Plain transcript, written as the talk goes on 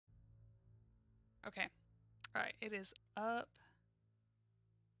Okay. Alright, it is up.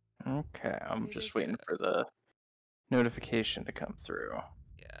 Okay, I'm Ready to just waiting go. for the notification to come through.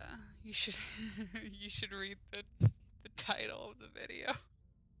 Yeah, you should you should read the title of the video.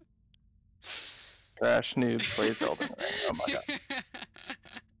 Trash Noob plays Elden Ring. Oh my god.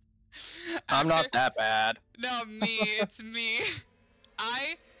 I'm After, not that bad. no, it's me.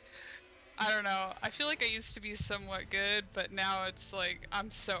 I don't know. I feel like I used to be somewhat good, but now it's like I'm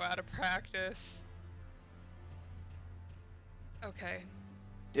so out of practice. Okay.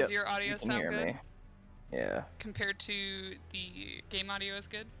 Does your audio You can sound hear good? me. Yeah. Compared to the game audio is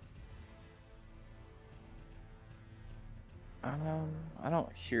good? I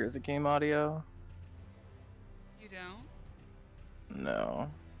don't hear the game audio. You don't?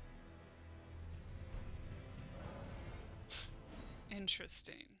 No.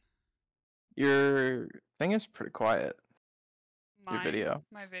 Interesting. Your thing is pretty quiet. Your Mine? video.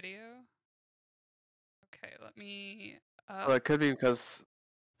 My video? Okay, let me Well, it could be because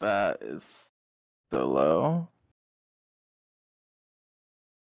that is so low.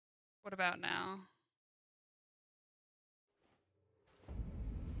 What about now?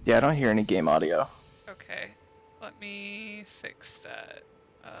 Yeah, I don't hear any game audio. Okay, let me fix that.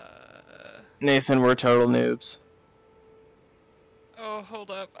 Nathan, we're total noobs. Oh, hold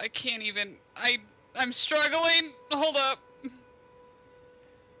up. I can't even. I'm struggling. Hold up.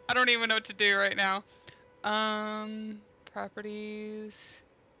 I don't even know what to do right now. Properties.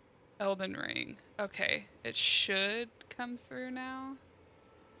 Elden Ring. Okay, it should come through now.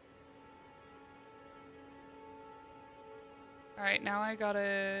 Alright, now I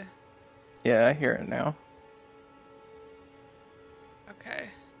gotta... Yeah, I hear it now. Okay.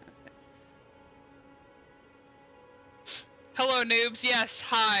 No thanks. Hello, noobs. Yes,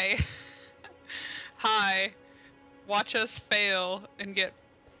 hi. Hi. Watch us fail and get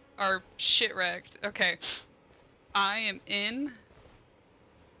our shit wrecked. Okay. I am in.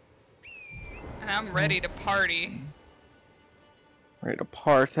 And I'm ready to party. Ready to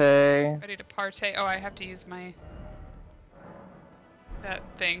party. Ready to partay. Oh, I have to use my... that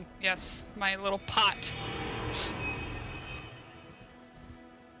thing. Yes, my little pot.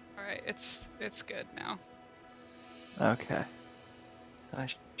 Alright, it's good now. Okay. I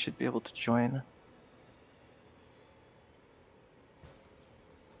should be able to join.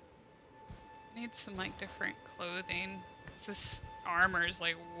 I need some like different clothing. Cause this armor is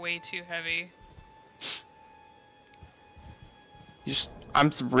like way too heavy.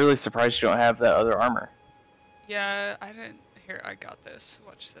 I'm really surprised you don't have that other armor. Yeah, I didn't. Here, I got this.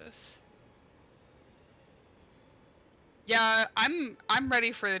 Watch this. Yeah, I'm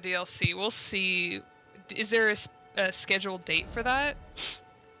ready for the DLC. We'll see. Is there a scheduled date for that?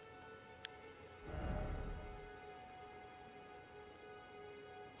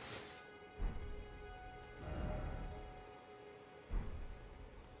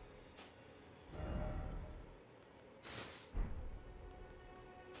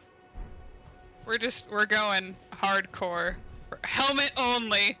 We're going hardcore. Helmet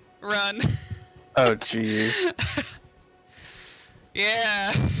only. Run. Oh jeez.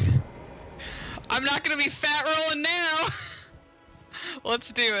 Yeah. I'm not gonna be fat rolling now.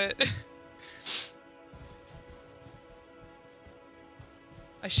 Let's do it.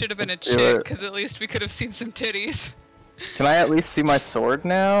 I should have been a chick, because at least we could have seen some titties. Can I at least see my sword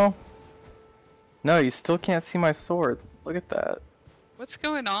now? No, you still can't see my sword. Look at that. What's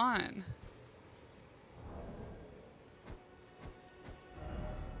going on?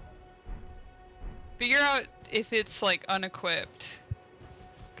 Figure out if it's like unequipped.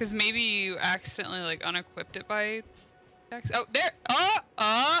 Because maybe you accidentally like unequipped it by accident. Oh, there!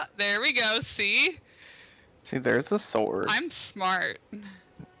 There we go, see? See, there's a sword. I'm smart.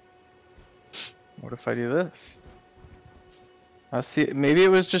 What if I do this? I see. Maybe it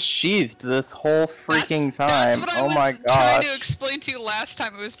was just sheathed this whole freaking time. That's what I oh was my gosh! trying to explain to you last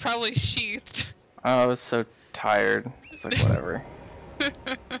time. It was probably sheathed. I was so tired. It's like whatever.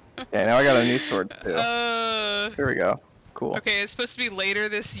 Yeah, now I got a new sword too. Here we go. Cool. Okay, it's supposed to be later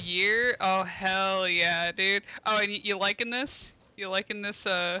this year. Oh hell yeah, dude. Oh, and you liking this? You liking this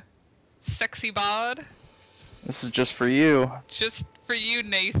sexy bod? This is just for you. Just for you,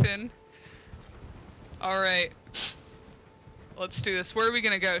 Nathan. All right. Let's do this. Where are we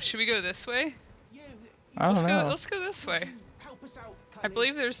gonna go? Should we go this way? I don't know. Let's go this way. I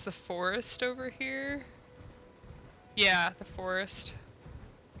believe there's the forest over here. Yeah, the forest.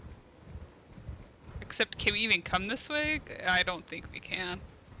 Except, can we even come this way? I don't think we can.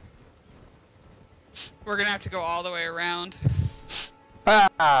 We're gonna have to go all the way around.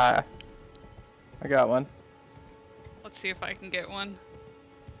 Ah! I got one. Let's see if I can get one.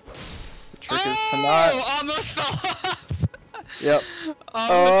 The trick is Almost fell off. Yep. Almost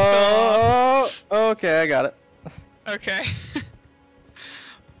fell off. Okay, I got it. Okay.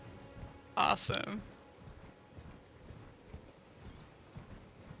 Awesome.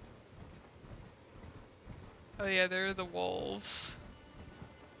 Oh yeah, they're the wolves.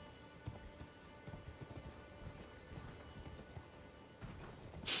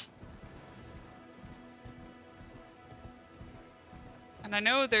 And I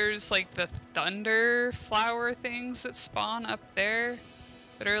know there's like the thunder flower things that spawn up there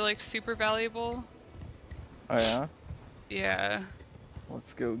that are like super valuable. Oh yeah? Yeah.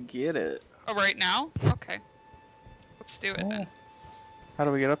 Let's go get it. Oh, right now? Okay. Let's do it then. How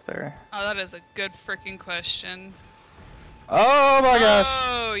do we get up there? Oh, that is a good freaking question. Oh my gosh!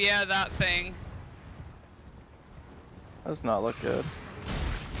 Oh, yeah, that thing. Does not look good.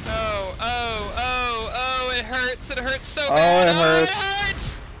 Oh, it hurts. It hurts so Oh, bad. it hurts. It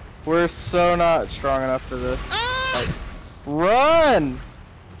hurts. We're so not strong enough for this. Ah! Like, run!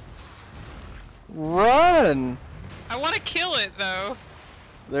 Run! I want to kill it though.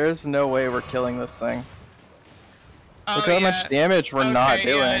 There's no way we're killing this thing. Oh, Look how much damage we're not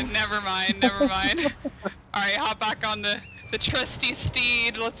doing. Yeah, never mind, never mind. Alright, hop back on the trusty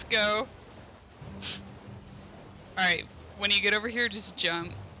steed. Let's go. Alright, when you get over here, just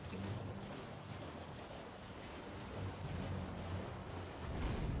jump.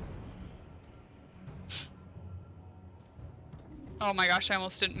 Oh my gosh, I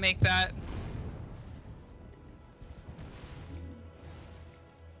almost didn't make that.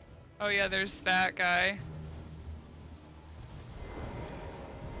 Oh yeah, there's that guy.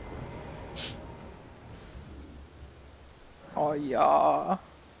 Oh yeah.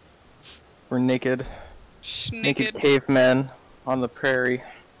 We're naked. Naked Naked. cavemen on the prairie.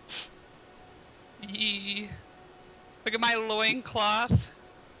 Yee. Look at my loincloth,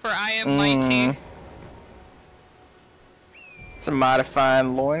 for I am mighty. It's a mighty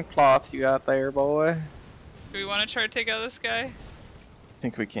fine loincloth you got there, boy. Do we want to try to take out this guy?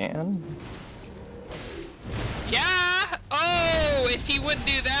 Think we can? Yeah! Oh, if he wouldn't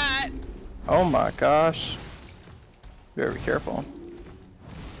do that. Oh my gosh. You better be careful.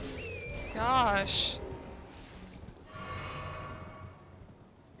 Gosh.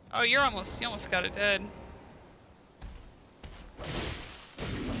 Oh, you almost got it dead.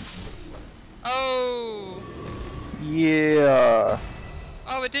 Oh. Yeah.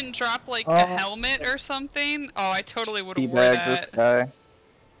 Oh, it didn't drop like a helmet or something? Oh, I totally would have worn Teabag that. this guy.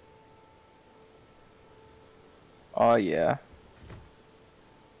 Oh yeah.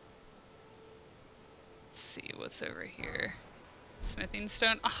 Let's see what's over here. Smithing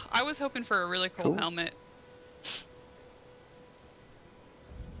stone. Oh, I was hoping for a really cool helmet.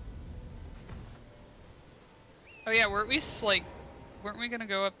 Oh yeah, weren't we gonna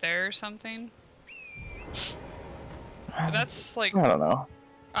go up there or something? But that's like, I don't know.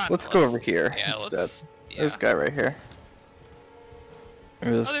 Let's go over here instead. There's a guy right here.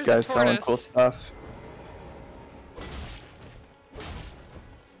 Maybe this guy's selling cool stuff.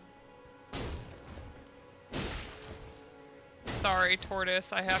 Sorry,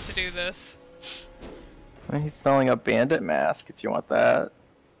 tortoise, I have to do this. He's selling a bandit mask if you want that.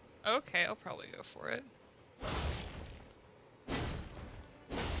 Okay, I'll probably go for it.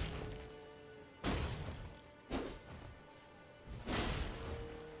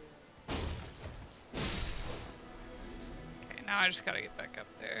 Okay, now I just gotta get back up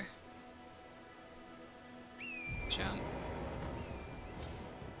there. Jump.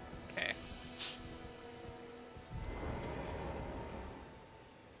 Okay.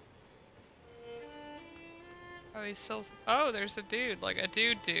 Oh, he sells. Oh, there's a dude, like a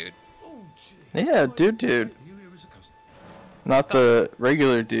dude. Yeah, dude. Not the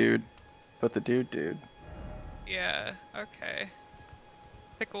regular dude, but the dude. Yeah, okay.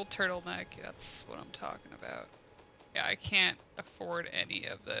 Pickled turtleneck, that's what I'm talking about. Yeah, I can't afford any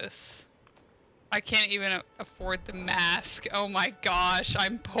of this. I can't even afford the mask. Oh my gosh,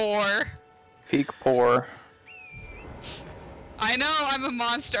 I'm poor. Peak poor. I know, I'm a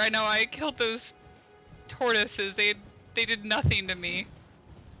monster. I know, I killed those tortoises. They did nothing to me.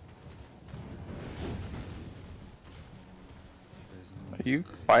 Are you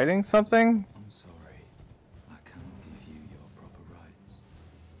fighting something? I'm sorry. I cannot give you your proper rights.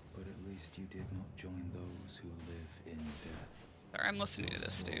 But at least you did not join those who live in death. Sorry, I'm listening to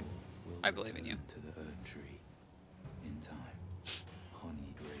this, dude. I believe in you. To the Earth Tree. In time,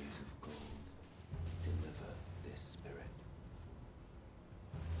 honeyed rays of gold deliver this spirit.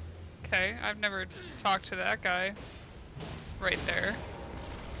 Okay, I've never talked to that guy. Right there.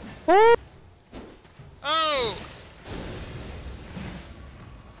 Oh!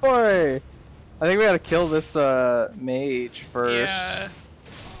 Boy! I think we gotta kill this mage first. Yeah.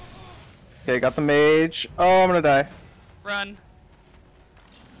 Okay, got the mage. Oh, I'm gonna die. Run.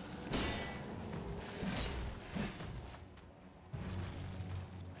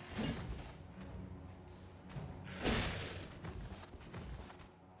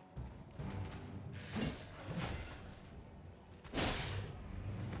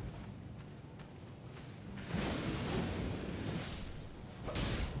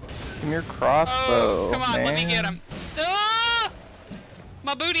 Give me your crossbow. Oh, come on, man. let me get him. Ah!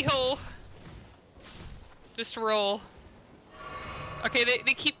 My booty hole. Just roll. Okay,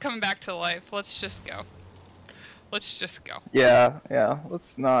 they keep coming back to life. Let's just go. Let's just go. Yeah, yeah.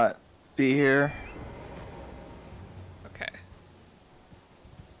 Let's not be here. Okay.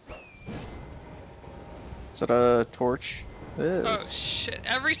 Is that a torch? It is. Oh shit,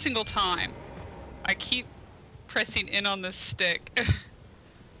 every single time I keep pressing in on this stick.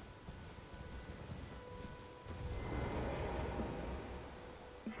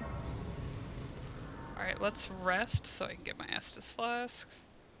 Alright, let's rest so I can get my Estus flasks.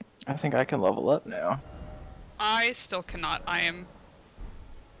 I think I can level up now. I still cannot. I'm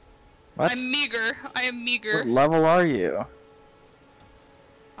What? meager. I am meager. What level are you?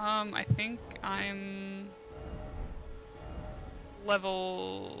 I think I'm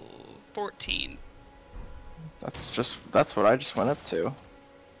level 14. That's what I just went up to.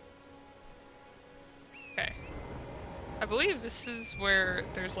 Okay. I believe this is where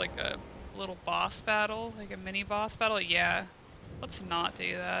there's like a little boss battle, like a mini boss battle. Yeah. Let's not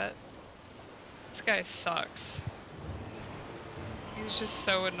do that. This guy sucks. He's just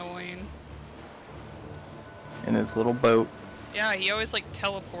so annoying. In his little boat. Yeah, he always like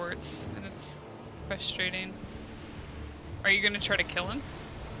teleports and it's frustrating. Are you gonna try to kill him?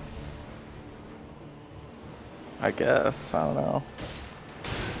 I guess. I don't know.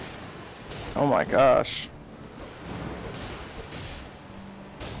 Oh my gosh.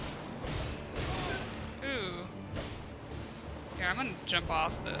 Ooh. Here, I'm gonna jump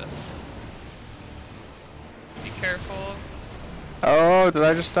off this. Be careful. Oh, did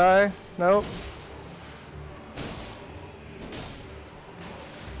I just die? Nope.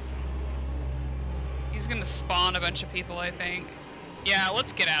 He's gonna spawn a bunch of people, I think. Yeah,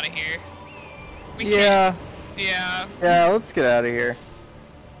 let's get out of here. We Yeah. can't. Yeah. Yeah, let's get out of here.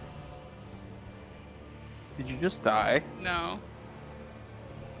 Did you just die? No.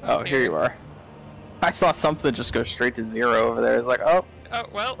 Oh, here you are. I saw something just go straight to 0 over there. It's like, oh, Oh,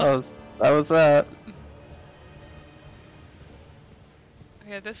 well. that was that.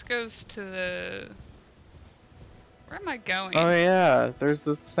 Yeah, this goes to the... Where am I going? Oh yeah, there's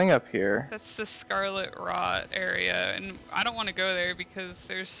this thing up here. That's the Scarlet Rot area, and I don't want to go there because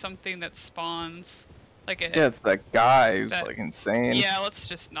there's something that spawns. Like a... Yeah, it's that guy who's like insane. Yeah, let's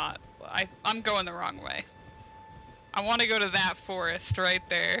just not. I'm going the wrong way. I want to go to that forest right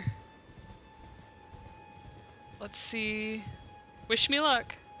there. Let's see. Wish me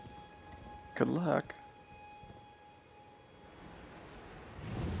luck. Good luck.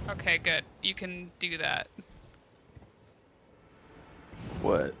 Okay, good. You can do that.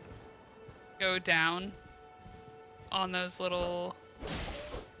 What? Go down on those little...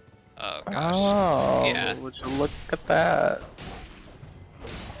 Oh gosh. Oh, Yeah. would you look at that?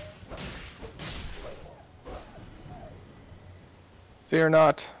 Fear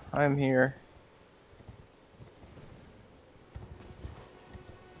not, I am here.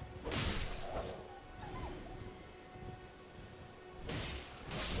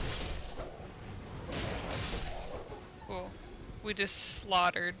 Cool. We just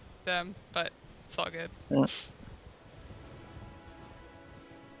slaughtered them, but it's all good. Mm.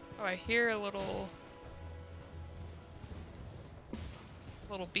 Oh, I hear a little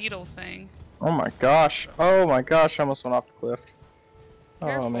beetle thing. Oh my gosh. Oh my gosh, I almost went off the cliff.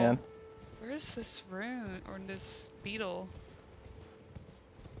 Careful. Oh man. Where's this rune or this beetle?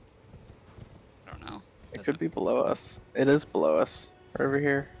 I don't know. It could be below us. It is below us. Right over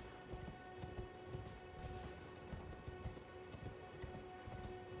here.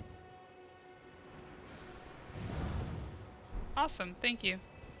 Awesome, thank you.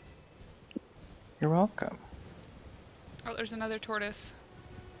 You're welcome. Oh, there's another tortoise.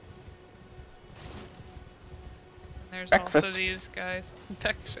 And there's also Breakfast. these guys.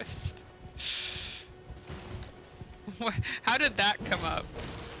 Breakfast. How did that come up?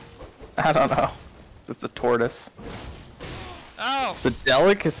 I don't know. It's a tortoise. Oh! It's a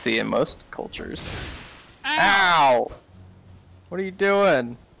delicacy in most cultures. Ow! Ow! What are you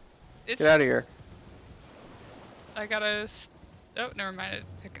doing? It's, Get out of here. I gotta... Oh, never mind.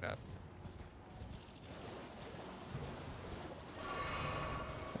 Pick it up.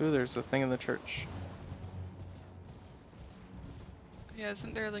 Ooh, there's a thing in the church. Yeah,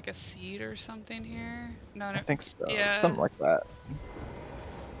 isn't there like a seed or something here? No, I think so. Yeah. Something like that.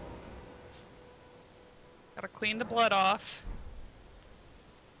 Gotta clean the blood off.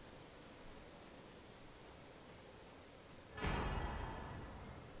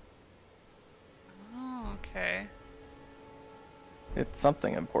 Oh, okay. It's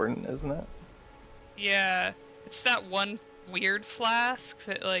something important, isn't it? Yeah, it's that one weird flask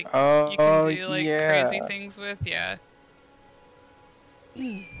that like Oh, you can do like yeah. crazy things with. Yeah.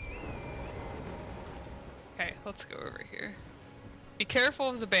 Okay, let's go over here. Be careful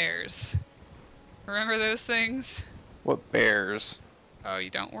of the bears. Remember those things? What bears? Oh, you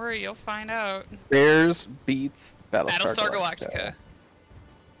don't worry, you'll find out. Bears beats Battlestar Galactica.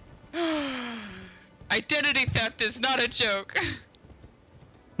 Galactica. Identity theft is not a joke.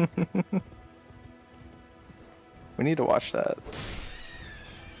 We need to watch that.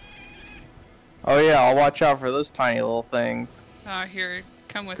 Oh yeah, I'll watch out for those tiny little things. Oh, here,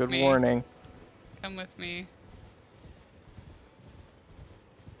 come with Good me. warning. Come with me.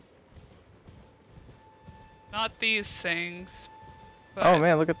 Not these things. But Oh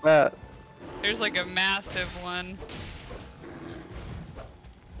man, look at that. there's like a massive one.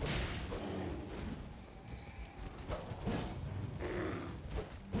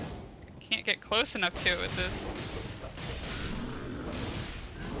 Can't get close enough to it with this.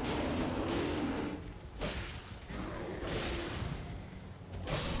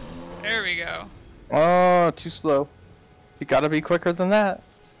 There we go. Oh, too slow. You gotta be quicker than that.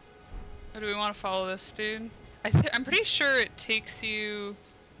 Oh, do we want to follow this dude? I'm pretty sure it takes you...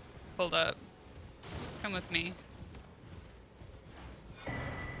 Hold up. Come with me.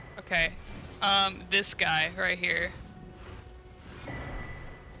 Okay. This guy right here.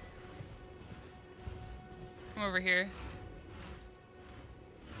 Come over here.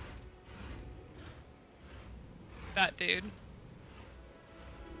 That dude.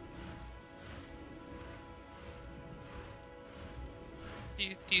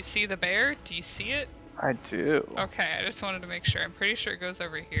 Do you see the bear? Do you see it? I do. Okay, I just wanted to make sure. I'm pretty sure it goes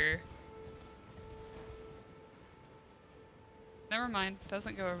over here. Never mind,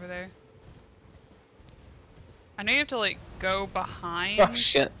 doesn't go over there. I know you have to like go behind. Oh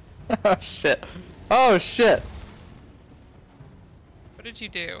shit. Oh shit. Oh shit. What did you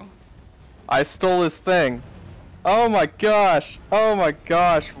do? I stole his thing. Oh my gosh. Oh my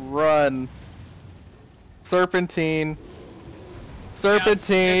gosh. Run. Serpentine.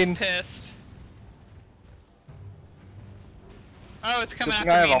 Serpentine. Yeah, it's pissed. Oh, it's coming Good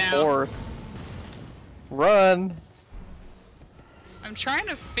after thing I me have a now. horse. Run. I'm trying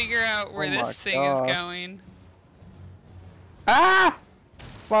to figure out where Oh my this thing is gosh. going. Ah!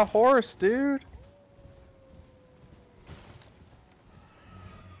 My horse, dude.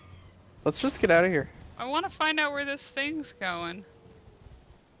 Let's just get out of here. I want to find out where this thing's going.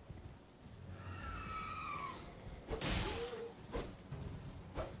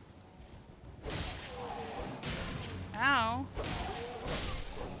 Ow.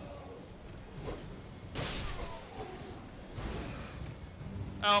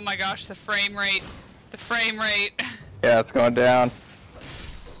 Oh my gosh, the frame rate. The frame rate. Yeah, it's going down.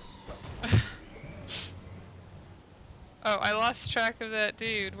 Oh, I lost track of that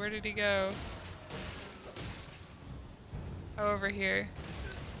dude. Where did he go? Oh, over here.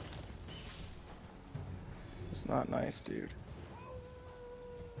 It's not nice, dude.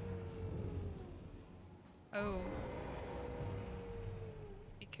 Oh.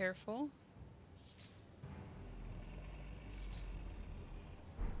 Be careful.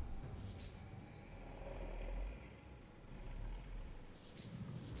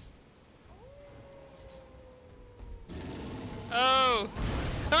 Oh!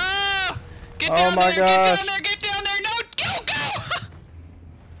 Oh! Get Oh down my there! gosh. Get down there! Get down there! No! Go!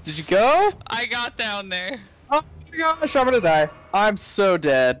 Did you go? I got down there. Oh my gosh, I'm gonna die. I'm so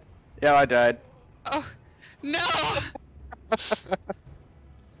dead. Yeah, I died. Oh! No!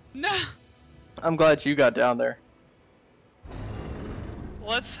 No! I'm glad you got down there.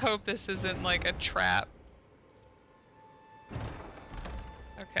 Let's hope this isn't like a trap.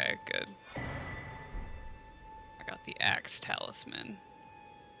 Okay, good. I got the axe talisman.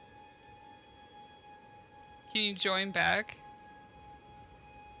 Can you join back?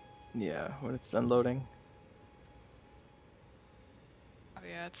 Yeah, when it's done loading. Oh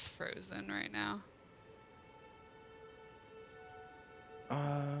yeah, it's frozen right now.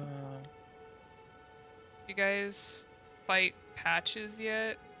 You guys fight patches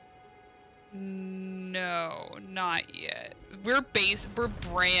yet? No, not yet. We're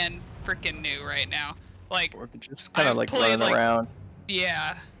brand freaking new right now. Like, We're just kind of I've like played, running around.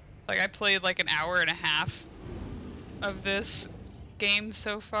 Yeah. Like, I played like an hour and a half of this game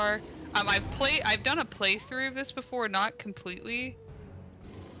so far. I've done a playthrough of this before, not completely.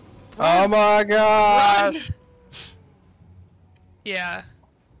 Run. Oh my gosh! Run. Yeah.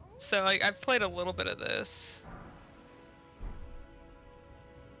 So, like, I've played a little bit of this.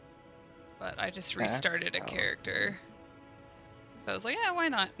 But I just restarted a character. So I was like, yeah, why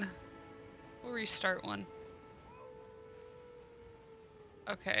not? We'll restart one.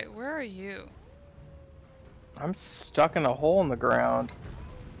 Okay, where are you? I'm stuck in a hole in the ground.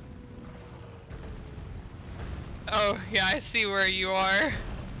 Oh, yeah, I see where you are.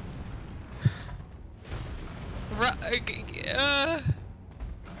 I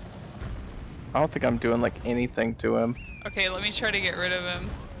don't think I'm doing like anything to him. Okay, let me try to get rid of him.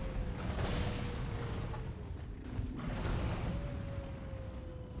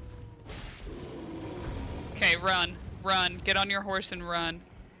 Okay, run. Run. Get on your horse and run.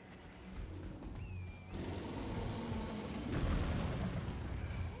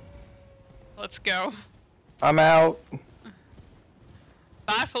 Let's go. I'm out.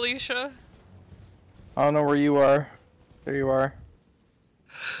 Bye, Felicia. I don't know where you are. There you are.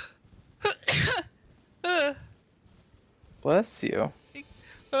 Bless you.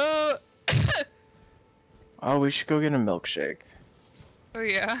 Oh, we should go get a milkshake. Oh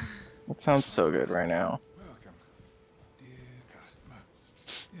yeah. That sounds so good right now. Welcome, dear customer.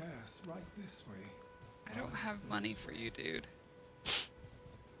 Yes, right this way. I don't have money for you, dude.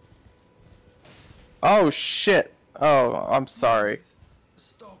 Oh shit. Oh, I'm sorry.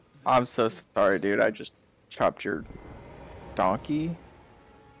 Stop. I'm so sorry, dude. I just chopped your donkey.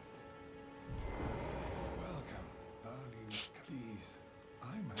 Welcome, value, please.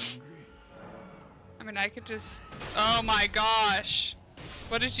 I'm hungry. I mean, I could just... Oh my gosh!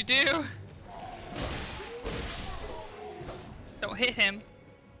 What did you do? Don't hit him.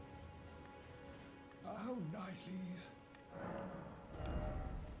 Oh, nice.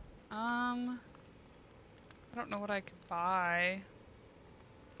 I don't know what I could buy.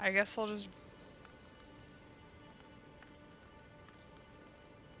 I guess I'll just...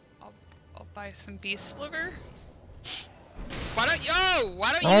 I'll buy some beast liver. Why don't you? Oh,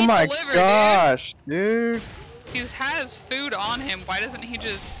 why don't you eat the liver, gosh, dude? He has food on him. Why doesn't he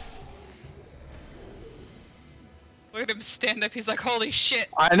just? Look at him stand up. He's like, holy shit.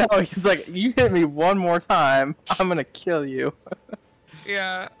 I know. He's like, you hit me one more time, I'm gonna kill you.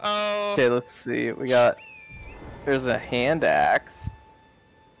 Yeah. Oh. Okay, let's see. We got. There's a hand axe.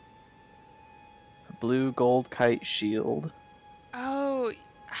 A blue gold kite shield. Oh,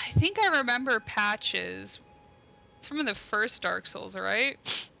 I think I remember Patches. It's from the first Dark Souls,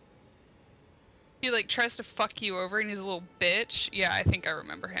 right? He like tries to fuck you over and he's a little bitch. Yeah, I think I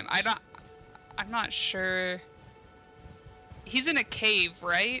remember him. I'm not sure. He's in a cave,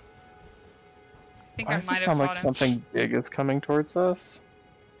 right? I think Why I does might it have sound fought like him. something big is coming towards us?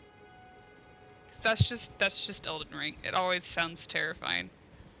 That's just Elden Ring. It always sounds terrifying.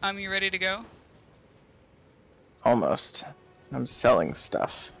 You ready to go? Almost. I'm selling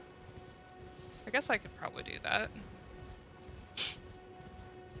stuff. I guess I could probably do that.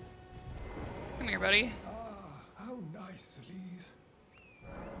 Come here, buddy. Ah, how nice, please.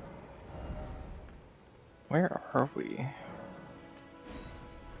 Where are we?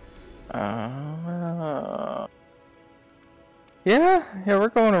 Yeah, we're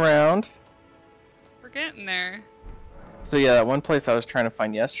going around. We're getting there. So yeah, that one place I was trying to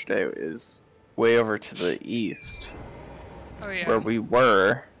find yesterday is way over to the east. Oh yeah. Where we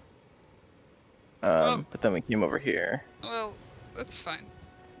were. Oh. But then we came over here. Well, that's fine.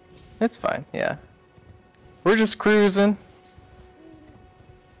 It's fine, yeah. We're just cruising.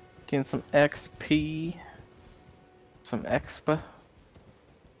 Getting some XP. Some expa.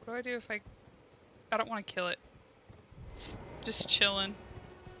 What do I do if I don't want to kill it. It's just chilling.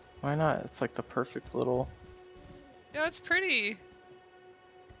 Why not? It's like the perfect little... Yeah, it's pretty.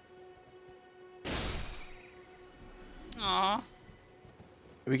 Aw.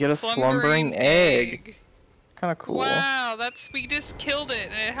 We get a slumbering egg. Kind of cool. Wow, we just killed it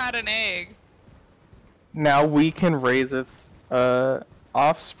and it had an egg. Now we can raise its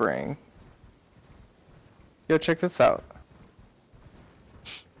offspring. Yo, check this out.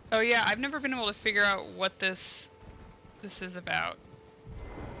 Oh yeah, I've never been able to figure out what this is about.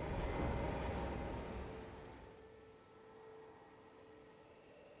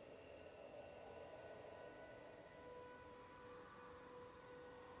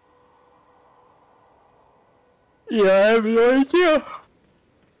 Yeah, I have no idea.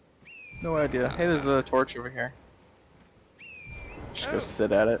 No idea. Hey, there's a torch over here. Just go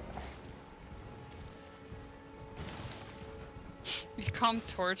sit at it. intercom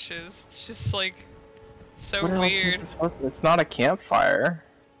torches. It's just like so What else is weird. it supposed to- It's not a campfire.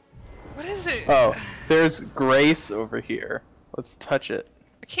 What is it? Oh, there's grace over here. Let's touch it.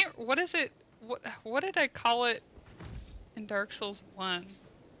 I can't. What is it? What did I call it in Dark Souls 1?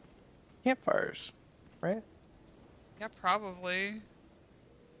 Campfires, right? Yeah, probably.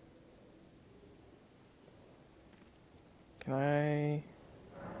 Can I?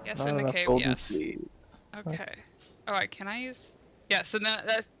 Yes, Not in the enough cave. golden Yes. seeds. Okay. Alright, can I use... Yes, and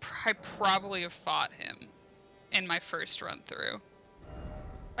that I probably have fought him in my first run through.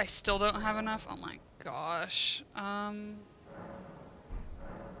 I still don't have enough? Oh my gosh. I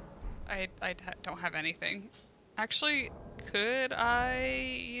don't have anything. Actually, could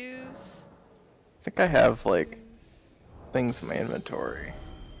I use... I think I have like things in my inventory.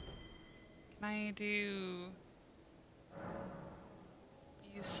 Can I do...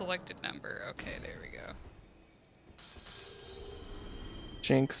 Use selected number. Okay, there we go.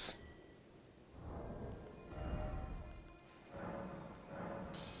 Jinx.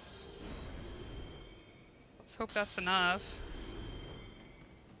 Let's hope that's enough.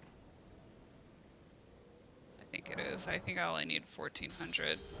 I think it is. I think I only need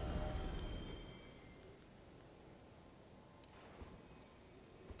 1400.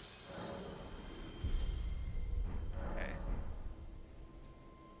 Okay,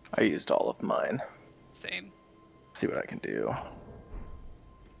 I used all of mine. same. See what I can do.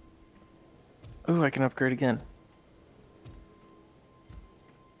 Ooh, I can upgrade again.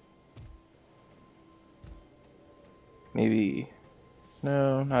 Maybe...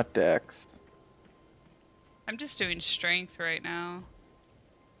 No, not Dex. I'm just doing strength right now.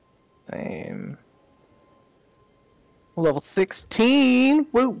 Same. Level 16!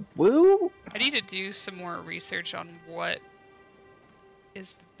 Woo, woo! I need to do some more research on what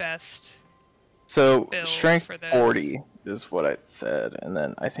is the best. So, Build strength for this. 40 is what I said, and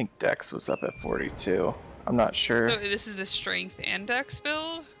then I think Dex was up at 42. I'm not sure. So this is a strength and dex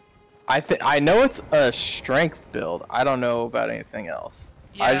build? I know it's a strength build. I don't know about anything else.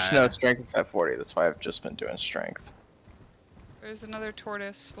 I just know Yeah. strength is at 40. That's why I've just been doing strength. There's another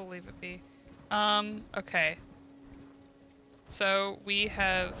tortoise. We'll leave it be. Okay. So we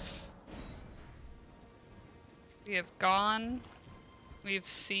have gone. We've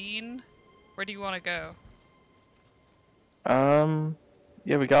seen. Where do you want to go?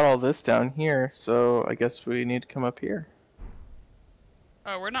 Yeah, we got all this down here, so I guess we need to come up here.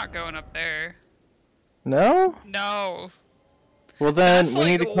 Oh, we're not going up there. No? No. Well then, That's, we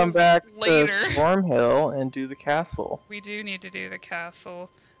need like, to come back later. to Storm Hill and do the castle. We do need to do the castle.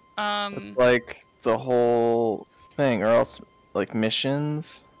 It's like the whole thing, or else, like,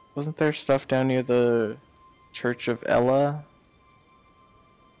 missions? Wasn't there stuff down near the Church of Ella?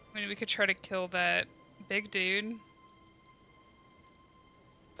 I mean, we could try to kill that big dude.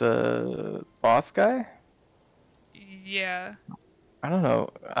 The boss guy? Yeah. I don't know.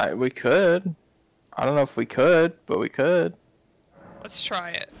 We could. I don't know if we could, but we could. Let's try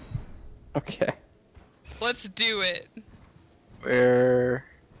it. Okay. Let's do it. Where?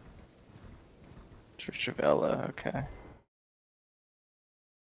 Church of Ella, okay.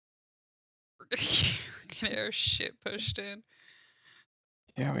 Get our shit pushed in.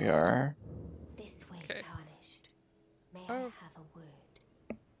 Yeah, we are. This way, Okay. tarnished. May Oh. I have a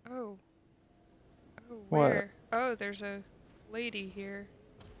word? Oh. Oh, What? where? Oh, there's a lady here.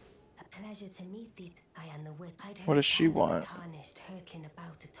 A pleasure to meet thee. I am the wit. I'd What heard does she tell of a want? tarnished hurtling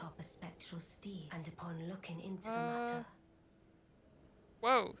about atop a spectral steed, and upon looking into the Uh, matter,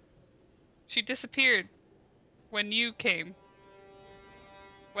 Whoa. She disappeared when you came.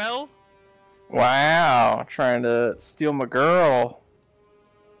 Well, Wow, trying to steal my girl.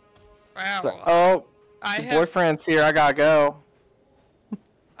 wow. Oh, I the have. boyfriend's here. I gotta go.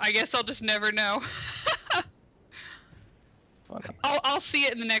 I guess I'll just never know. Funny. I'll see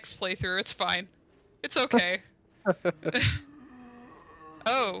it in the next playthrough. It's fine. It's okay.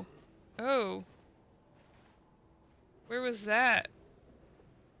 Oh. Oh. Where was that?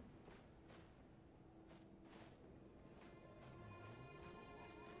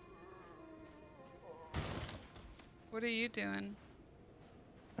 What are you doing?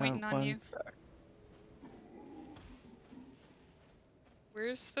 Waiting on one you. sec.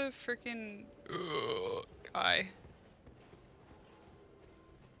 Where's the freaking guy?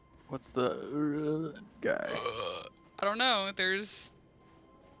 What's the guy? I don't know. There's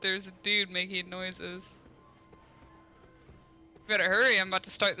a dude making noises. Better hurry, I'm about to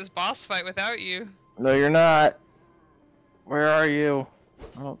start this boss fight without you. No, you're not. Where are you?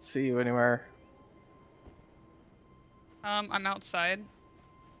 I don't see you anywhere. I'm outside.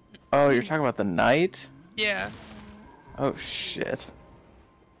 Oh, you're talking about the knight? Yeah. Oh shit.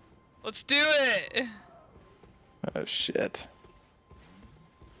 Let's do it! Oh shit.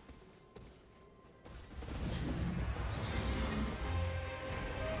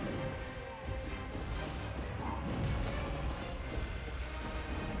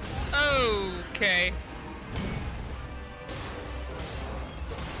 Okay.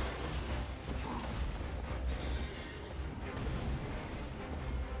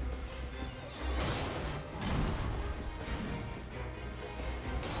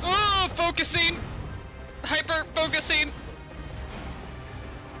 Oh, focusing! Hyper focusing!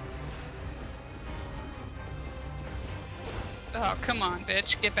 Oh, come on,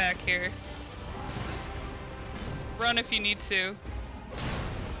 bitch. Get back here. Run if you need to.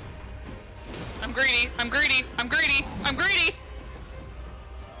 I'm greedy! I'm greedy! I'm greedy! I'm greedy!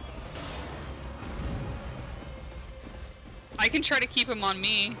 I can try to keep him on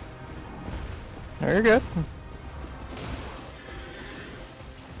me. There you go.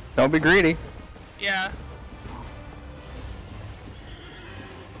 Don't be greedy. Yeah.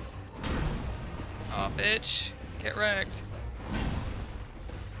 Oh, bitch. Get wrecked.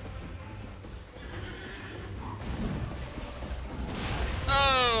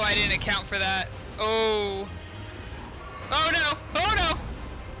 Oh, I didn't account for that. Oh. Oh no! Oh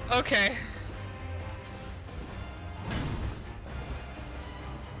no! Okay.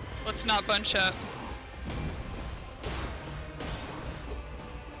 Let's not bunch up.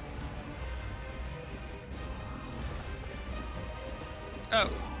 Oh,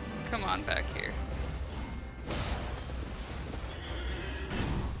 come on back here.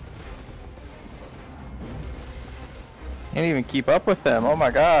 Can't even keep up with them. Oh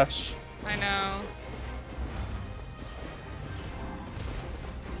my gosh. I know.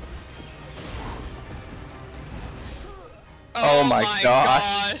 Oh my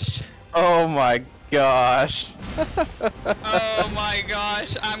gosh. Oh my gosh. Oh my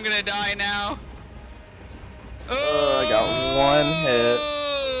gosh, I'm gonna die now. Oh, I got one hit.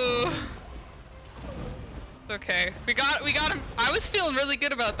 Okay, we got him. I was feeling really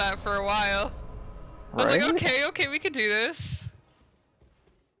good about that for a while. I was like, okay, we can do this.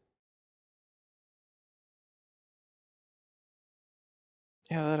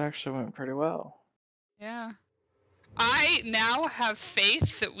 Yeah, that actually went pretty well. Yeah. I now have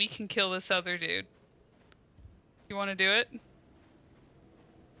faith that we can kill this other dude. You want to do it?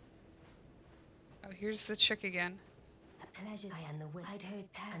 Oh, here's the chick again. A pleasure I am the wit I'd heard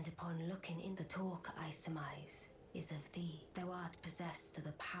and upon looking in the talk I surmise is of thee. Thou art possessed of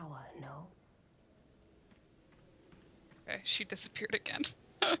the power, no? Okay, she disappeared again.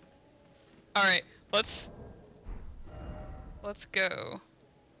 Alright, let's go.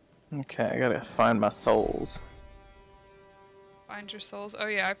 Okay, I gotta find my souls. Find your souls. Oh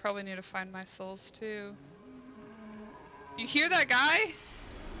yeah, I probably need to find my souls too. You hear that guy?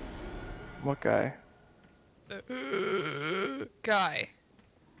 What guy? The guy.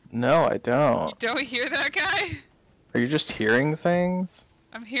 No, I don't. You don't hear that guy? Are you just hearing things?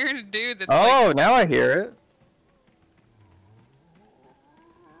 I'm hearing a dude that's Oh, like... now I hear it.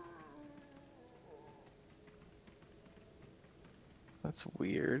 That's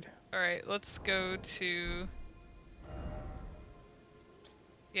weird. Alright, let's go to...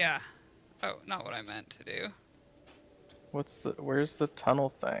 Yeah. Oh, not what I meant to do. Where's the tunnel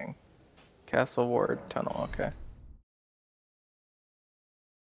thing? Castle Ward tunnel, okay.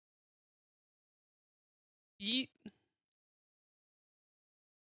 Yeet.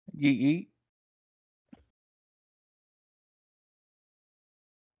 Yeet yeet.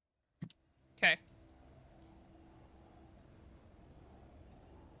 Okay.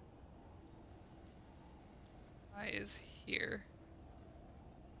 I is here.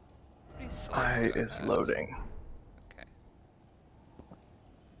 How many souls I do is have? loading. Okay.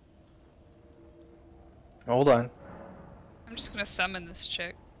 Hold on. I'm just gonna summon this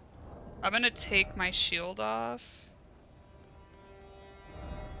chick. I'm gonna take my shield off.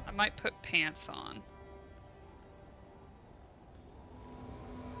 I might put pants on.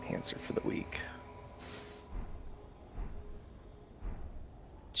 Pants are for the weak.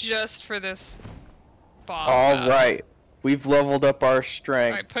 Just for this boss. All right, we've leveled up our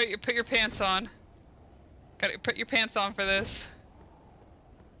strength. Alright, put your pants on. Gotta put your pants on for this.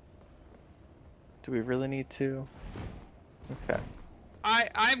 Do we really need to? Okay.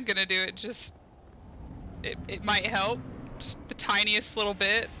 I'm gonna do it. Just it might help, just the tiniest little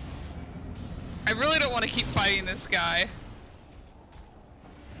bit. I really don't want to keep fighting this guy.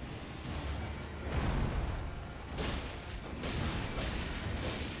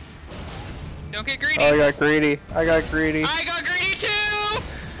 Don't get greedy. Oh, I got greedy. I got greedy. I got greedy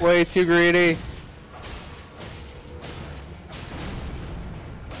too! Way too greedy.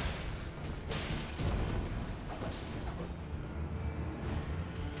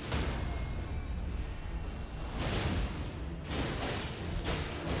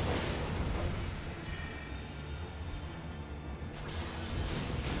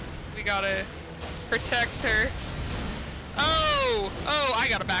 We gotta protect her. Oh! Oh, I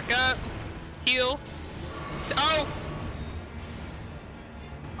gotta back up. Heal. Oh!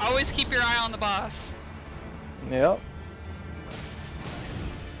 Always keep your eye on the boss. Yep.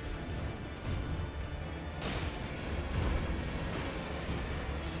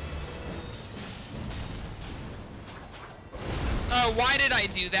 Oh, why did I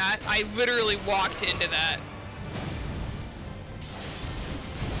do that? I literally walked into that.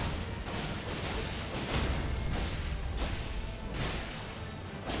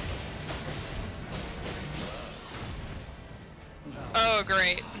 Oh,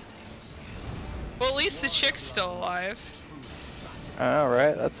 great. Well, at least the chick's still alive.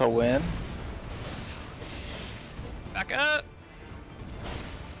 Alright, that's a win. Back up.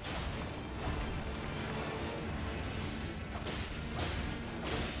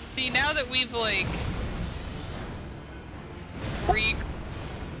 See, now that we've, like...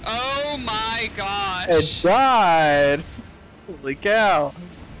 Oh my gosh. It died! Holy cow.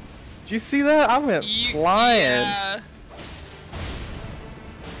 Did you see that? I went flying. Yeah.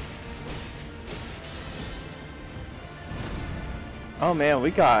 Oh man, we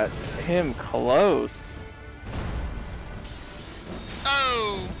got him close.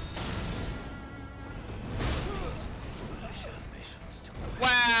 Oh.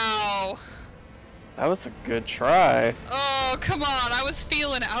 Wow. That was a good try. Oh, come on. I was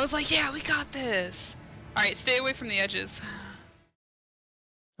feeling it. I was like, yeah, we got this. Alright, stay away from the edges.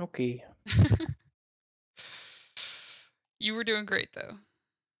 Okay. You were doing great, though.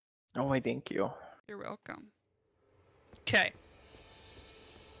 Oh, wait, thank you. You're welcome. Okay.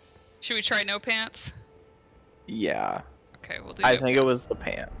 Should we try no pants? Yeah. Okay, we'll do I no think pants. it was the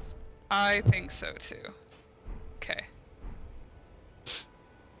pants. I think so, too. Okay.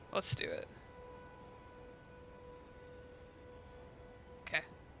 Let's do it. Okay.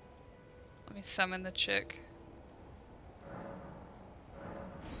 Let me summon the chick.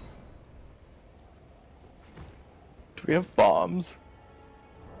 Do we have bombs?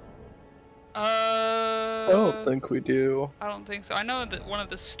 I don't think we do. I don't think so. I know that one of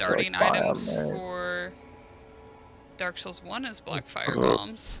the starting Like items fire, right? for Dark Souls 1 is black fire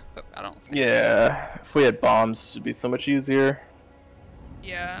bombs, but I don't think. Yeah, if we had bombs, it'd be so much easier.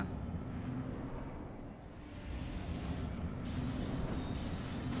 Yeah.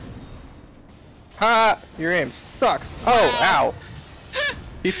 Ha! Your aim sucks. Oh, ow.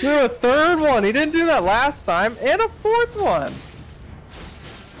 He threw a third one. He didn't do that last time. And a fourth one.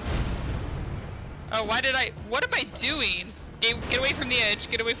 Oh, why did I? What am I doing? Get away from the edge.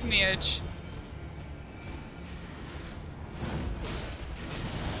 Get away from the edge.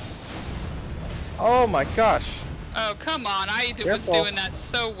 Oh my gosh. Oh, come on. I was Careful. doing that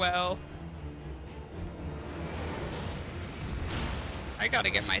so well. I gotta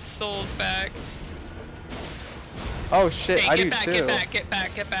get my souls back. Oh shit, Okay, I get do back, too. get back, get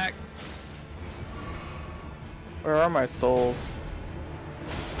back, get back. Where are my souls?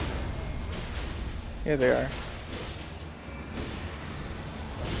 Here they are.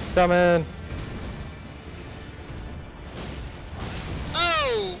 Coming.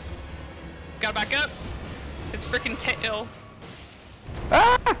 Oh! Gotta back up. It's freaking tail.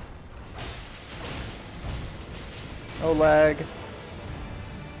 Ah! Oh lag.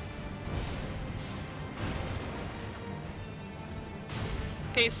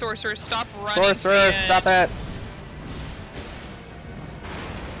 Hey, sorcerer, stop running. to the Sorcerer, edge. stop it.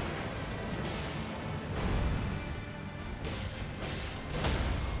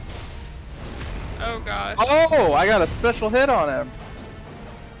 Oh gosh. Oh, I got a special hit on him.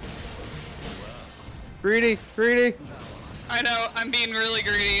 Greedy, greedy. I know, I'm being really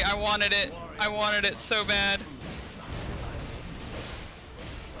greedy. I wanted it. I wanted it so bad.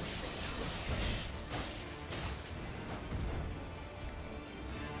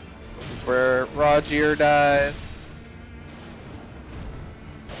 This is where Rogier dies.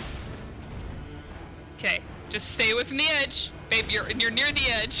 Okay, just stay away from the edge. Babe, you're near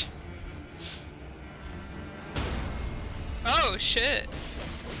the edge. Oh, shit.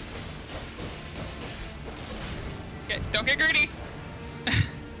 Okay, don't get greedy.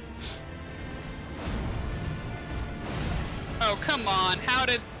 Oh, come on. How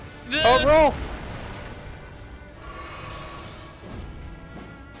did... Oh, roll!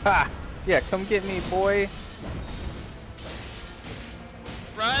 Ha! Yeah, come get me, boy.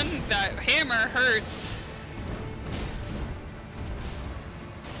 Run! That hammer hurts.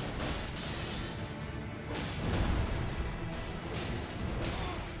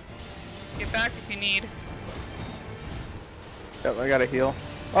 Get back if you need. Yep, I gotta heal.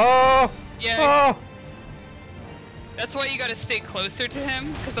 Oh! Yeah. Oh! That's why you gotta stay closer to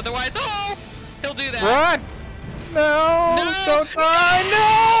him, because otherwise, oh, he'll do that. Run! No! No! Don't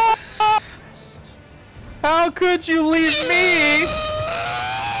die! No! How could you leave me?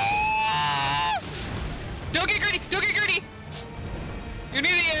 Don't get greedy! Don't get greedy! You're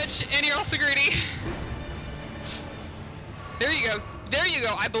near the edge, and you're also greedy. There you go. There you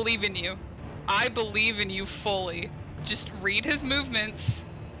go. I believe in you. I believe in you fully. Just read his movements.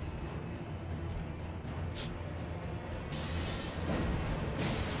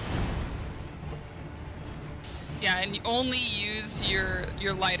 Yeah, and you only use your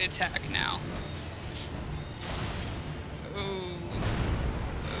light attack now. Ooh. Ooh.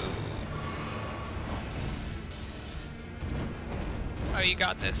 Oh, you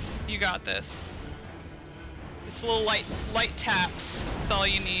got this. You got this. Just little light taps. That's all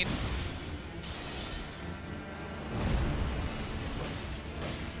you need.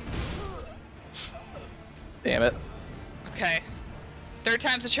 Damn it. Okay. Third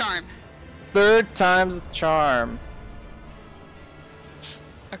time's a charm. Third time's a charm.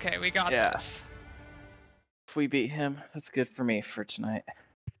 Okay, we got Yeah. this. If we beat him, that's good for me for tonight.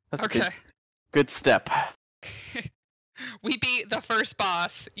 That's Okay. good. Good step. We beat the first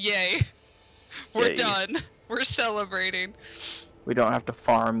boss. Yay. We're Yay. done. We're celebrating. We don't have to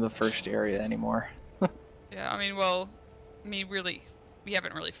farm the first area anymore. Yeah, I mean, well, really, we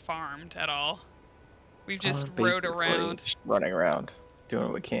haven't really farmed at all. We've just rode Basically, around. just running around, doing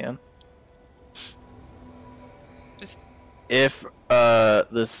what we can. Just If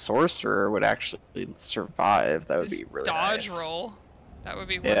the sorcerer would actually survive, that would just be really dodge nice. roll. That would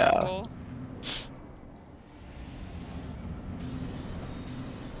be Yeah. wonderful.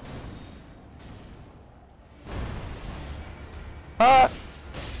 Ah!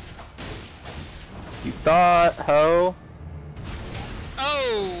 You thought, ho?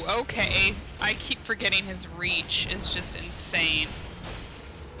 Oh, okay. I keep forgetting his reach is just insane.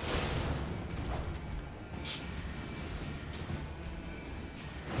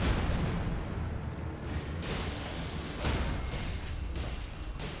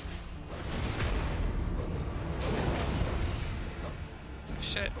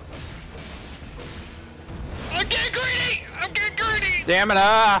 Shit. I'm getting greedy! I'm getting greedy!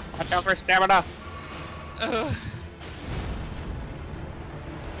 Stamina! Watch out for stamina! Ugh.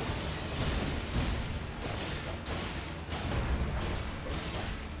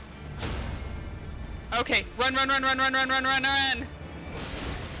 Okay, run, run, run, run, run, run, run, run, run!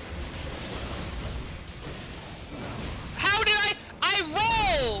 How did I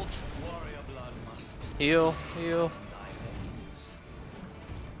rolled! Warrior blood must Heal, heal. thy veins.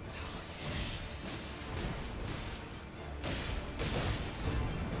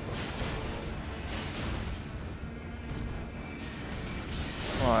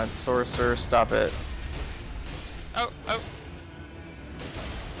 Come on, sorcerer, stop it. Oh, oh.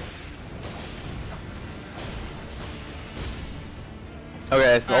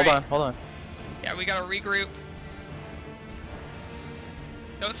 Okay, so hold Alright. on, hold on. Yeah, we gotta regroup.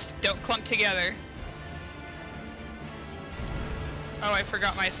 Don't clump together. Oh, I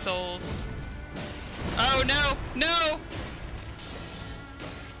forgot my souls. Oh no, no!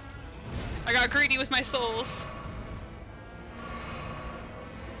 I got greedy with my souls.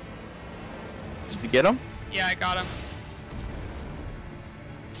 Did you get him? Yeah, I got him.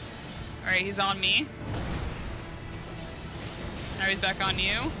 Alright, he's on me. Now he's back on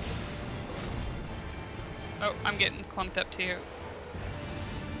you. Oh, I'm getting clumped up too.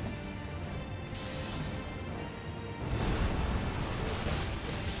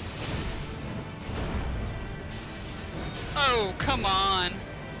 Oh, come on.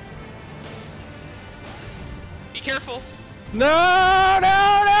 Be careful. No,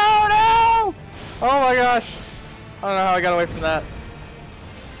 no, no, no! Oh my gosh. I don't know how I got away from that.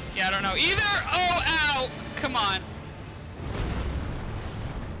 Yeah, I don't know either. Oh, ow. Come on.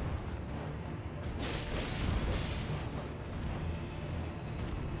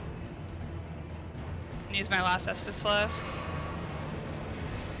 Use my last Estus flask.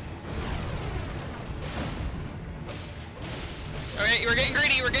 Alright, we're getting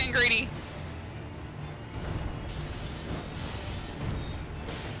greedy, we're getting greedy.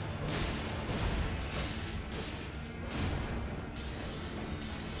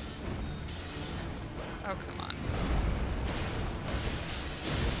 Oh, come on.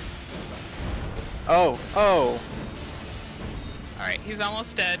 Oh, oh. Alright, he's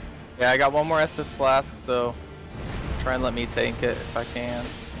almost dead. Yeah, I got one more Estus flask, so try and let me tank it if I can.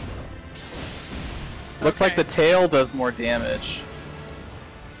 Looks like Okay. the tail does more damage.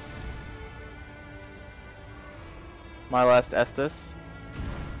 My last Estus.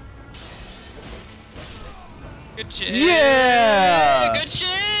 Good shit. Yeah! Good shit!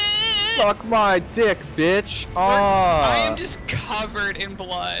 Suck my dick, bitch! I am Ah, just covered in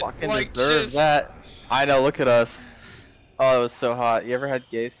blood. fucking Like, deserve just... that. I know, look at us. Oh, it was so hot. You ever had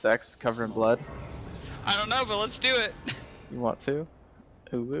gay sex covered in blood? I don't know, but let's do it. You want to?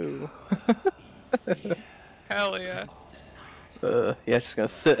 Ooh, Hell yeah. yeah, just gonna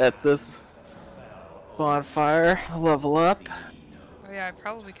sit at this bonfire, level up. Oh yeah, I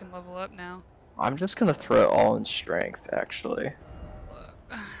probably can level up now. I'm just gonna throw it all in strength, actually.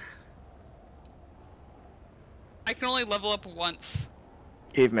 I can only level up once.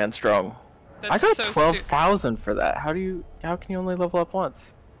 Caveman strong. That's I got so 12,000 for that. How can you only level up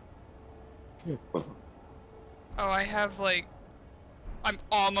once? Oh, I have like... I'm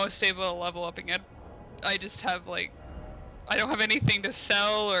almost able to level up again. I just have like... I don't have anything to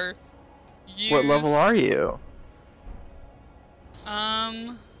sell or use. What level are you?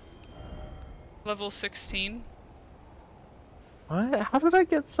 Level 16. What? How did I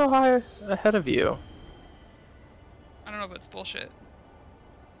get so high ahead of you? I don't know, but it's bullshit.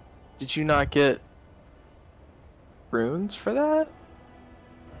 Did you not get runes for that?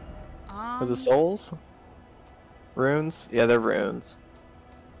 For the souls? Runes? Yeah, they're runes.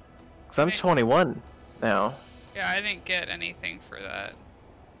 Cause I'm 21 now. Yeah, I didn't get anything for that.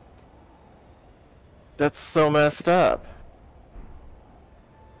 That's so messed up.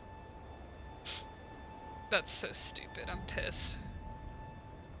 That's so stupid. I'm pissed.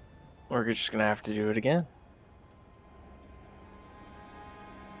 We're just gonna have to do it again.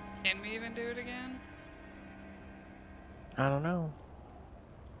 Can we even do it again? I don't know.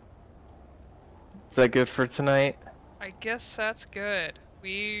 Is that good for tonight? I guess that's good.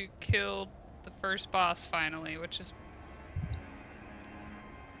 We killed the first boss finally, which is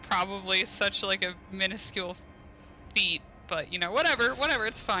probably such like a minuscule feat, but you know, whatever,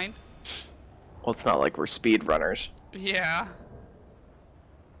 it's fine. Well, it's not like we're speedrunners. Yeah.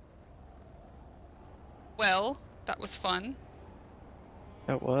 Well, that was fun.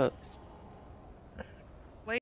 It was.